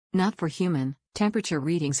Not for human. Temperature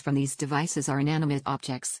readings from these devices are inanimate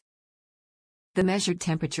objects. The measured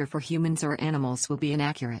temperature for humans or animals will be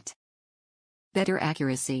inaccurate. Better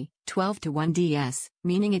accuracy, 12 to 1 ds,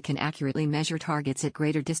 meaning it can accurately measure targets at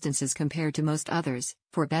greater distances compared to most others.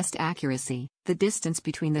 For best accuracy, the distance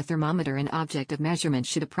between the thermometer and object of measurement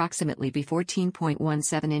should approximately be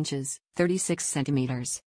 14.17 inches, 36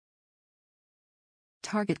 centimeters.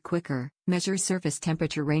 Target quicker, measure surface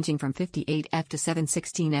temperature ranging from 58 F to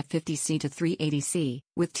 716 F 50 C to 380 C,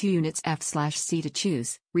 with 2 units F/C to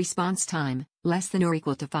choose. Response time, less than or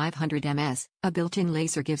equal to 500 ms. A built-in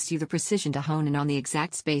laser gives you the precision to hone in on the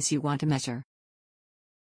exact space you want to measure.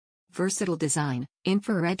 Versatile design,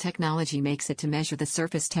 infrared technology makes it to measure the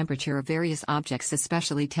surface temperature of various objects,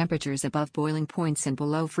 especially temperatures above boiling points and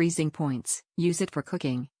below freezing points. Use it for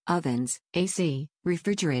cooking, ovens, AC,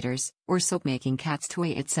 refrigerators, or soapmaking, cat's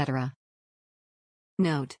toy, etc.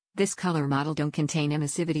 Note: this color model don't contain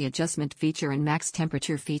emissivity adjustment feature and max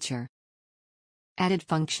temperature feature. Added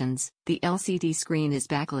functions: the LCD screen is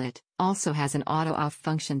backlit, also has an auto-off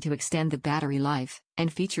function to extend the battery life,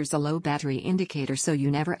 and features a low battery indicator so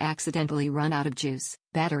you never accidentally run out of juice,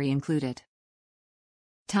 battery included.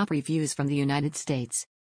 Top reviews from the United States.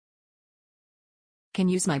 Can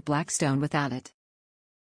use my Blackstone without it.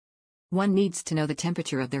 One needs to know the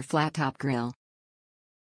temperature of their flat-top grill.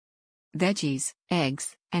 Veggies,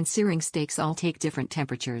 eggs, and searing steaks all take different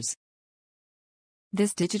temperatures.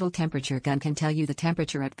 This digital temperature gun can tell you the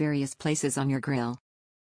temperature at various places on your grill.